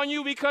influence on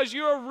you because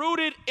you're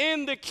rooted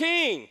in the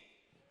King.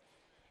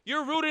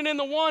 You're rooted in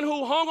the one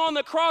who hung on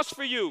the cross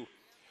for you,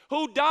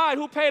 who died,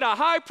 who paid a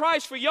high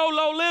price for your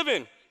low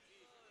living.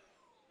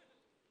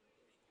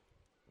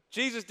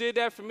 Jesus did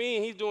that for me,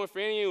 and he's doing it for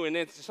any of you. And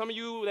then some of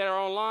you that are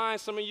online,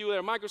 some of you that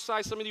are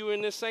microsite, some of you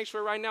in this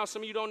sanctuary right now,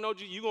 some of you don't know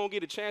Jesus, you're going to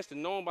get a chance to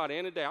know him by the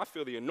end of the day. I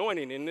feel the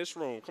anointing in this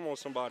room. Come on,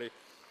 somebody.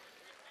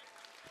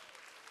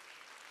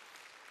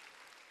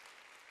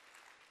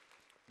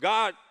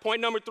 God,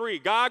 point number 3,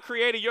 God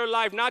created your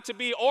life not to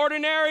be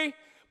ordinary,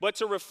 but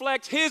to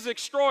reflect his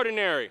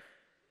extraordinary.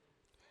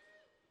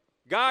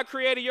 God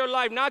created your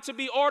life not to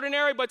be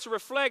ordinary, but to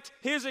reflect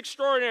his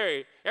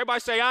extraordinary. Everybody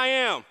say, I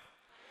am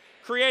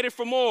created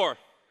for more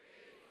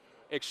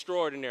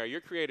extraordinary.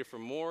 You're created for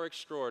more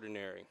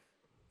extraordinary.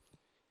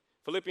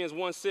 Philippians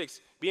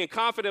 1:6, being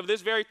confident of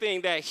this very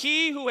thing, that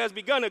he who has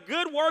begun a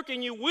good work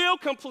in you will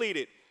complete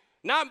it.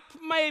 Not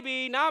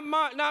maybe,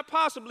 not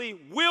possibly,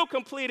 will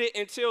complete it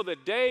until the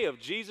day of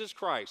Jesus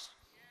Christ.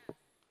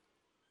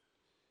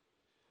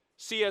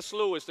 C.S.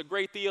 Lewis, the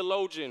great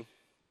theologian,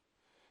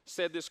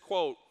 said this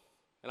quote,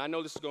 and I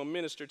know this is going to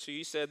minister to you.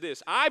 He said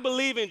this, I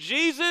believe in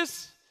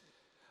Jesus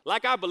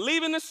like I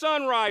believe in the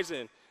sun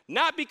rising,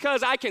 not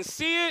because I can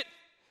see it,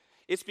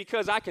 it's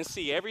because I can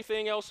see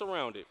everything else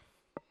around it.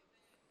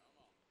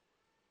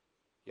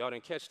 Y'all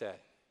didn't catch that.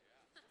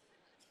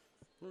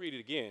 Let me read it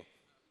again.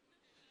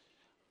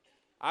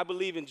 I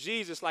believe in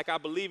Jesus like I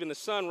believe in the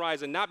sun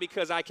rising, not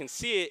because I can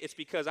see it, it's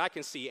because I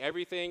can see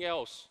everything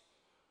else.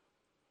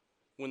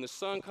 When the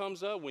sun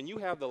comes up, when you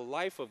have the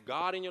life of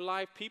God in your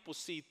life, people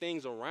see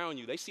things around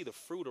you. They see the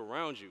fruit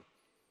around you.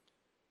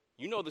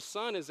 You know the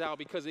sun is out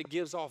because it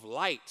gives off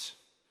light.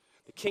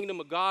 The kingdom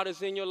of God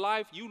is in your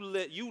life. You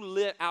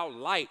let out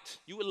light.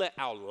 You let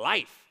out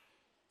life.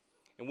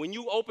 And when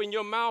you open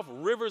your mouth,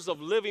 rivers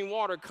of living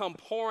water come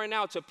pouring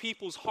out to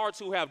people's hearts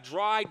who have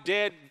dry,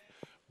 dead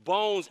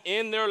bones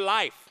in their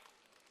life,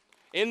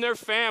 in their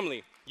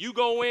family. You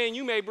go in,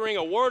 you may bring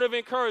a word of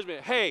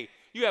encouragement. Hey,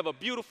 you have a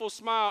beautiful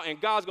smile and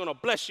God's going to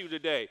bless you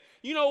today.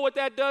 You know what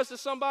that does to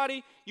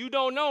somebody? You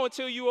don't know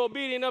until you're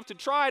obedient enough to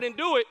try it and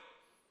do it.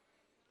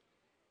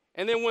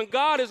 And then when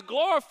God is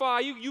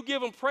glorified, you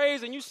give him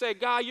praise and you say,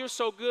 God, you're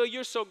so good,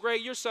 you're so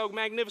great, you're so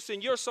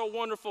magnificent, you're so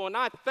wonderful. And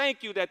I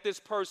thank you that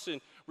this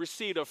person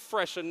received a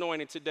fresh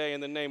anointing today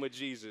in the name of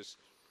Jesus.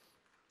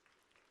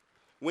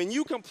 When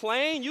you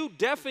complain, you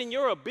deafen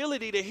your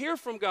ability to hear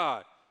from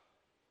God.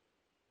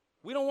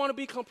 We don't want to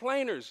be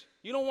complainers.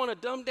 You don't want to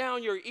dumb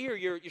down your ear,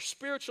 your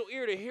spiritual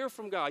ear to hear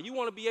from God. You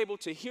want to be able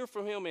to hear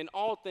from him in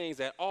all things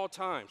at all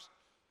times.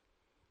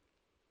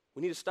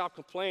 We need to stop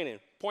complaining.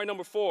 Point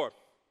number 4.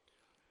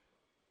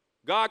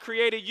 God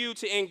created you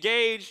to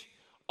engage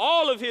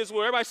all of his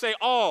will. Everybody say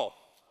all.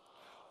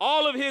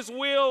 All of his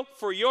will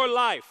for your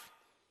life.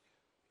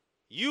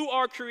 You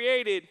are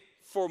created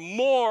for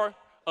more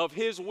of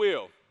his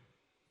will.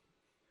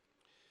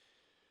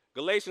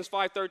 Galatians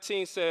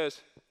 5:13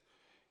 says,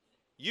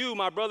 you,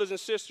 my brothers and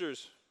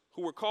sisters,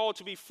 who were called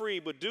to be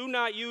free, but do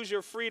not use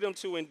your freedom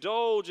to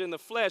indulge in the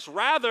flesh.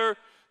 Rather,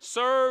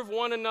 serve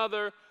one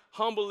another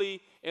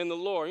humbly in the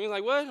Lord. And you're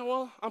like, what?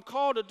 Well, I'm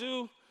called to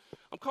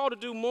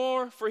do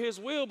more for his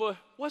will, but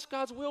what's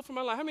God's will for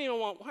my life? How many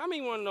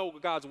want to know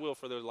what God's will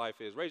for their life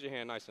is? Raise your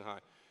hand nice and high,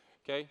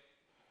 okay?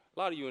 A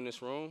lot of you in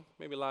this room,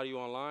 maybe a lot of you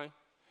online.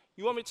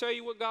 You want me to tell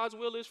you what God's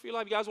will is for your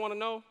life? You guys want to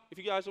know? If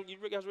you guys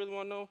really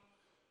want to know,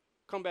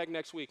 come back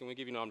next week and we'll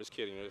give you, no, I'm just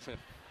kidding.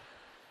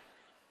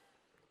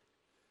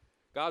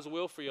 God's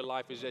will for your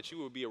life is that you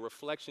will be a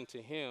reflection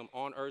to him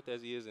on earth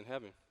as he is in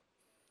heaven.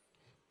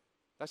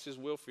 That's his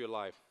will for your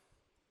life.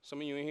 Some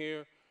of you in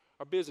here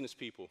are business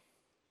people,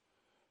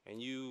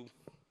 and you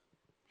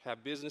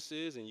have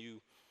businesses, and you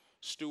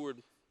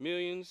steward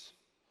millions,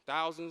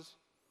 thousands,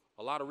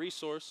 a lot of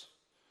resource.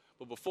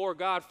 But before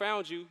God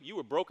found you, you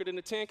were broken in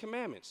the 10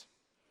 Commandments.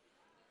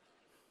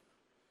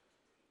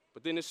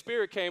 But then the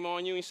Spirit came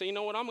on you and said, you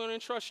know what, I'm going to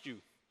entrust you.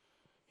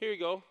 Here you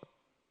go.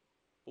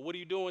 But what are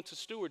you doing to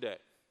steward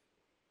that?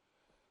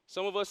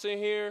 Some of us in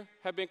here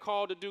have been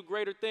called to do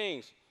greater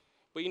things.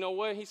 But you know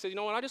what? He said, you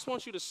know what? I just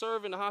want you to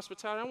serve in the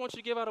hospitality. I want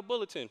you to give out a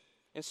bulletin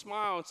and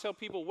smile and tell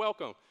people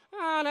welcome.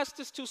 That's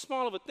just too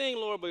small of a thing,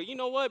 Lord. But you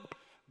know what?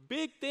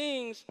 Big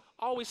things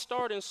always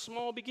start in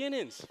small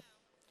beginnings.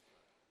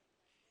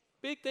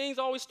 Big things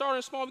always start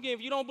in small beginnings.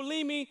 If you don't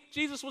believe me,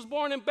 Jesus was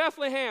born in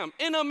Bethlehem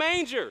in a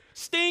manger.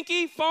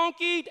 Stinky,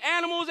 funky,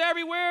 animals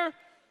everywhere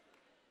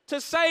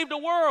to save the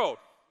world.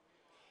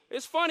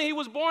 It's funny, he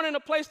was born in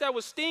a place that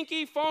was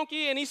stinky,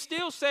 funky, and he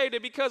still saved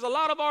it because a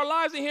lot of our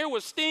lives in here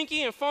was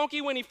stinky and funky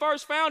when he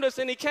first found us,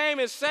 and he came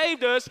and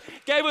saved us,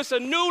 gave us a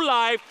new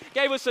life,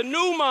 gave us a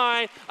new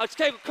mind,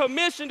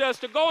 commissioned us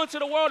to go into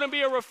the world and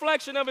be a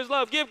reflection of his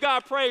love. Give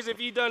God praise if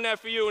he's done that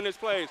for you in this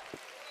place.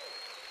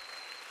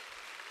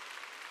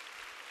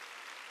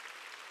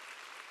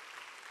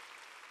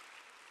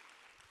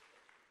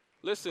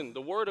 Listen,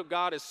 the word of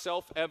God is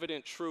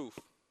self-evident truth.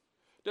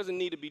 It doesn't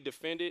need to be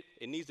defended.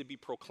 It needs to be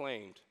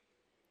proclaimed.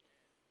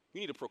 You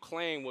need to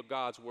proclaim what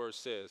God's word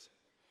says.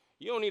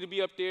 You don't need to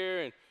be up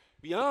there and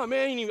be, oh,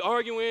 man, you need to be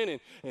arguing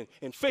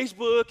and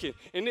Facebook.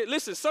 And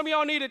listen, some of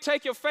y'all need to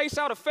take your face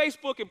out of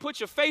Facebook and put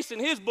your face in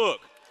his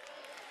book.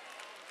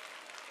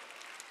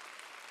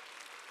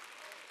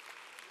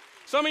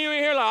 Some of you in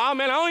here like, oh,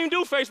 man, I don't even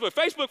do Facebook.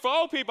 Facebook for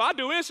old people. I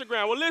do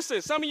Instagram. Well,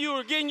 listen, some of you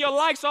are getting your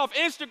likes off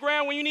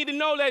Instagram when you need to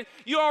know that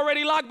you're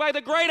already liked by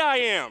the great I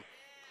am.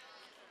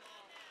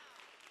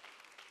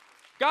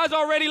 God's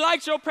already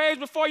liked your page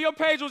before your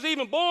page was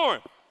even born.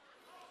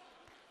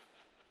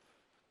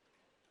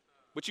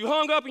 But you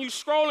hung up and you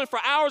scrolling for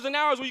hours and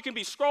hours where you can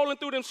be scrolling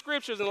through them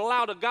scriptures and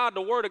allow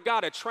the word of God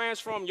to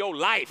transform your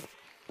life.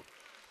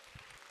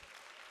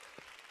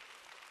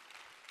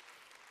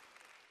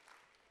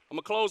 I'm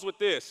going to close with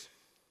this.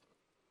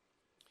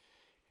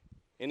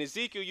 In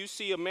Ezekiel, you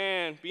see a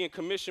man being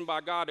commissioned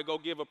by God to go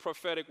give a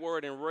prophetic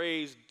word and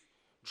raise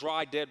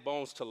dry, dead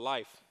bones to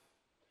life.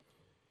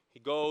 He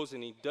goes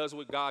and he does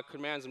what God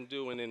commands him to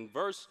do. And in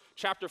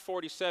chapter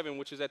 47,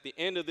 which is at the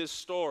end of this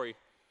story,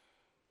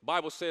 the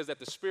Bible says that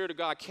the Spirit of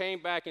God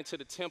came back into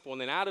the temple.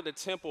 And then out of the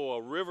temple,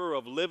 a river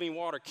of living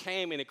water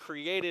came and it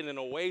created an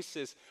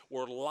oasis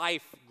where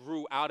life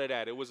grew out of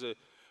that. It was a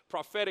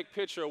prophetic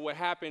picture of what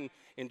happened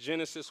in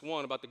Genesis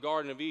 1 about the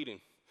Garden of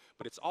Eden.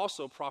 But it's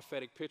also a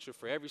prophetic picture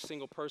for every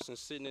single person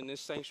sitting in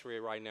this sanctuary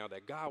right now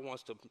that God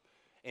wants to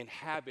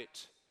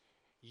inhabit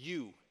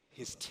you,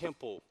 his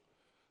temple,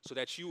 so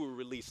that you will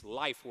release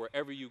life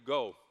wherever you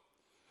go,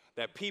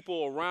 that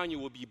people around you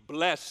will be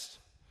blessed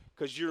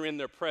because you're in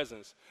their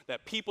presence,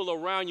 that people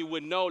around you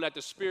would know that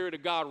the Spirit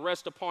of God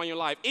rests upon your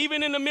life,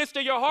 even in the midst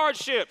of your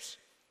hardships,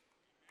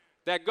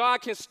 that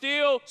God can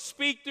still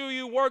speak through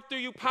you, work through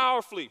you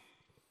powerfully.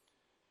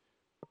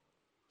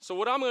 So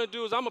what I'm going to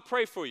do is I'm going to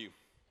pray for you.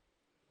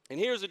 And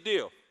here's the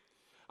deal.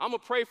 I'm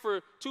going to pray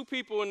for 2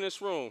 people in this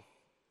room,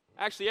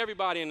 actually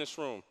everybody in this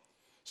room.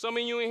 Some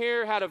of you in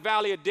here had a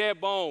valley of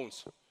dead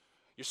bones.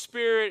 Your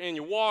spirit and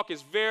your walk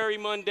is very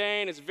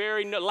mundane. It's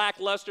very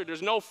lackluster.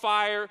 There's no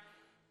fire.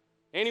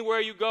 Anywhere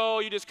you go,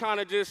 you just kind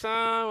of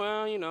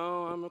well, you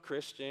know, I'm a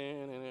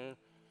Christian.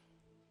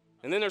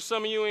 And then there's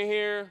some of you in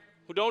here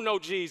who don't know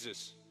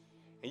Jesus.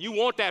 And you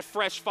want that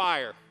fresh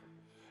fire.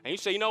 And you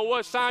say, you know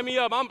what, sign me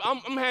up. I'm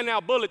handing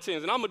out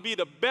bulletins, and I'm going to be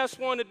the best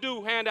one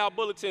to hand out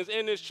bulletins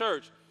in this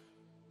church.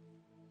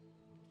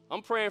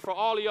 I'm praying for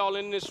all of y'all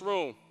in this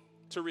room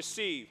to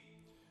receive.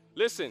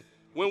 Listen,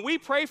 when we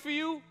pray for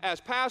you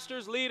as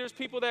pastors, leaders,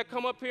 people that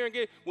come up here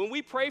when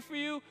we pray for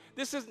you,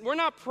 we're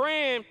not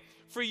praying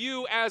for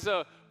you as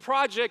a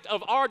project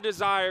of our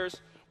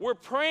desires. We're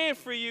praying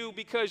for you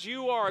because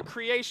you are a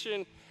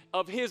creation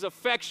of his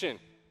affection.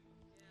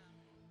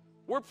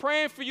 We're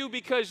praying for you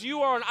because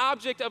you are an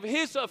object of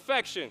his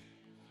affection,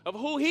 of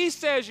who he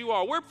says you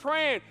are. We're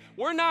praying.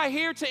 We're not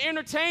here to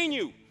entertain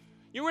you.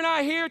 We're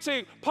not here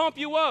to pump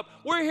you up.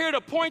 We're here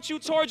to point you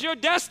towards your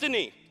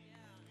destiny.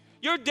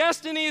 Your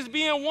destiny is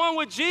being one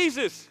with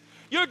Jesus.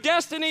 Your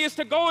destiny is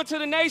to go into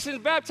the nations,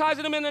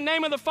 baptizing them in the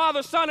name of the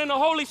Father, Son, and the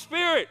Holy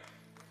Spirit.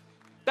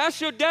 That's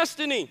your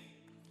destiny.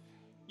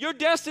 Your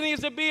destiny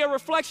is to be a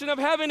reflection of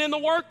heaven in the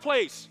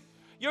workplace.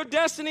 Your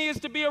destiny is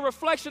to be a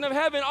reflection of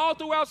heaven all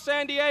throughout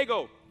San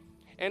Diego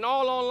and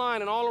all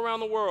online and all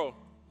around the world.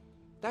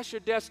 That's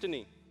your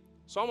destiny.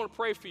 So I want to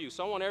pray for you.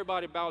 So I want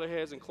everybody to bow their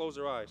heads and close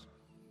their eyes.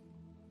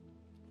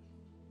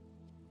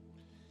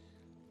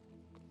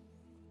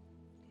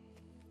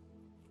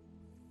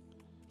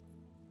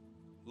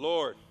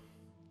 Lord,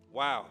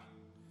 wow,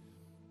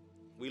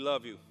 we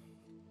love you.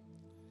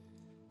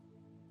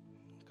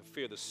 I can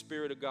feel the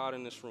Spirit of God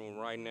in this room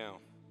right now.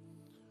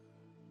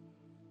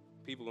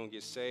 People are going to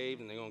get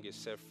saved, and they're going to get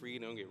set free,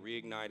 and they're going to get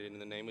reignited in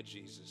the name of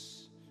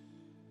Jesus.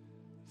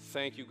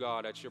 Thank you,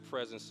 God, that your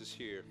presence is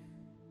here.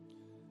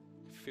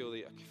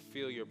 I can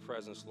feel your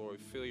presence,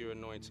 Lord. Feel your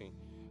anointing.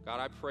 God,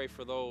 I pray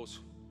for those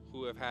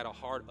who have had a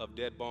heart of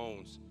dead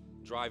bones,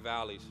 dry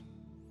valleys.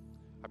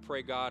 I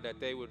pray, God, that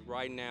they would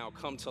right now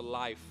come to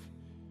life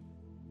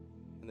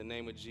in the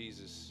name of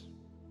Jesus.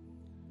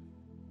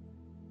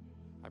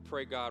 I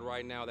pray, God,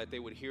 right now that they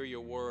would hear your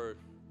word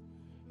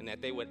and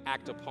that they would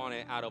act upon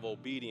it out of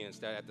obedience,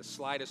 that at the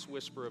slightest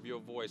whisper of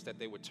your voice, that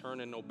they would turn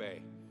and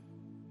obey.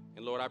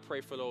 And Lord, I pray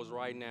for those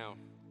right now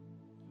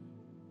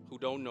who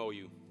don't know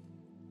you.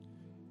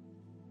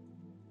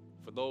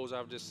 For those, I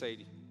would just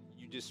say,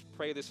 you just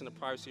pray this in the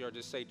privacy, or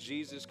just say,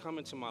 Jesus, come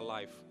into my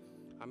life.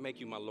 I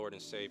make you my Lord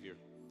and Savior.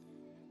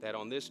 That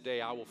on this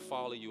day I will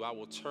follow you. I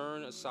will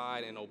turn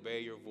aside and obey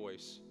your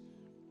voice.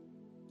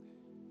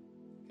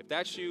 If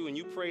that's you and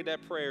you prayed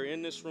that prayer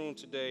in this room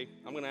today,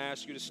 I'm going to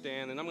ask you to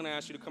stand, and I'm going to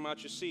ask you to come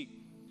out your seat.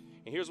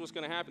 And here's what's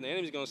going to happen. The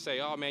enemy's going to say,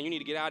 oh, man, you need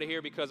to get out of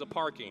here because of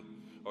parking,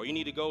 or you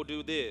need to go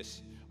do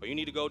this, or you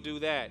need to go do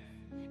that.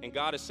 And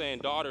God is saying,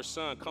 daughter,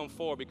 son, come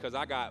forward because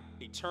I got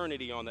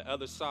eternity on the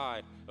other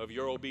side of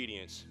your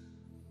obedience.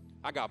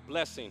 I got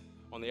blessing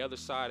on the other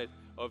side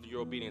of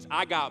your obedience.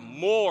 I got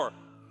more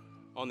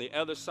on the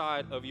other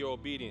side of your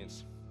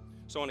obedience.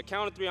 So on the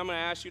count of 3, I'm going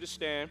to ask you to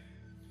stand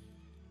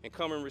and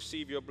come and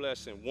receive your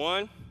blessing.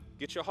 1,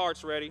 get your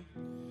hearts ready.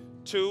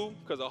 2,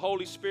 because the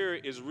Holy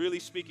Spirit is really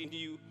speaking to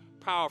you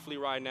powerfully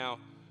right now.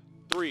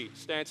 3,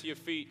 stand to your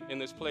feet in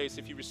this place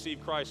if you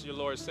receive Christ as your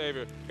Lord and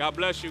Savior. God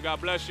bless you,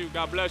 God bless you,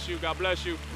 God bless you, God bless you.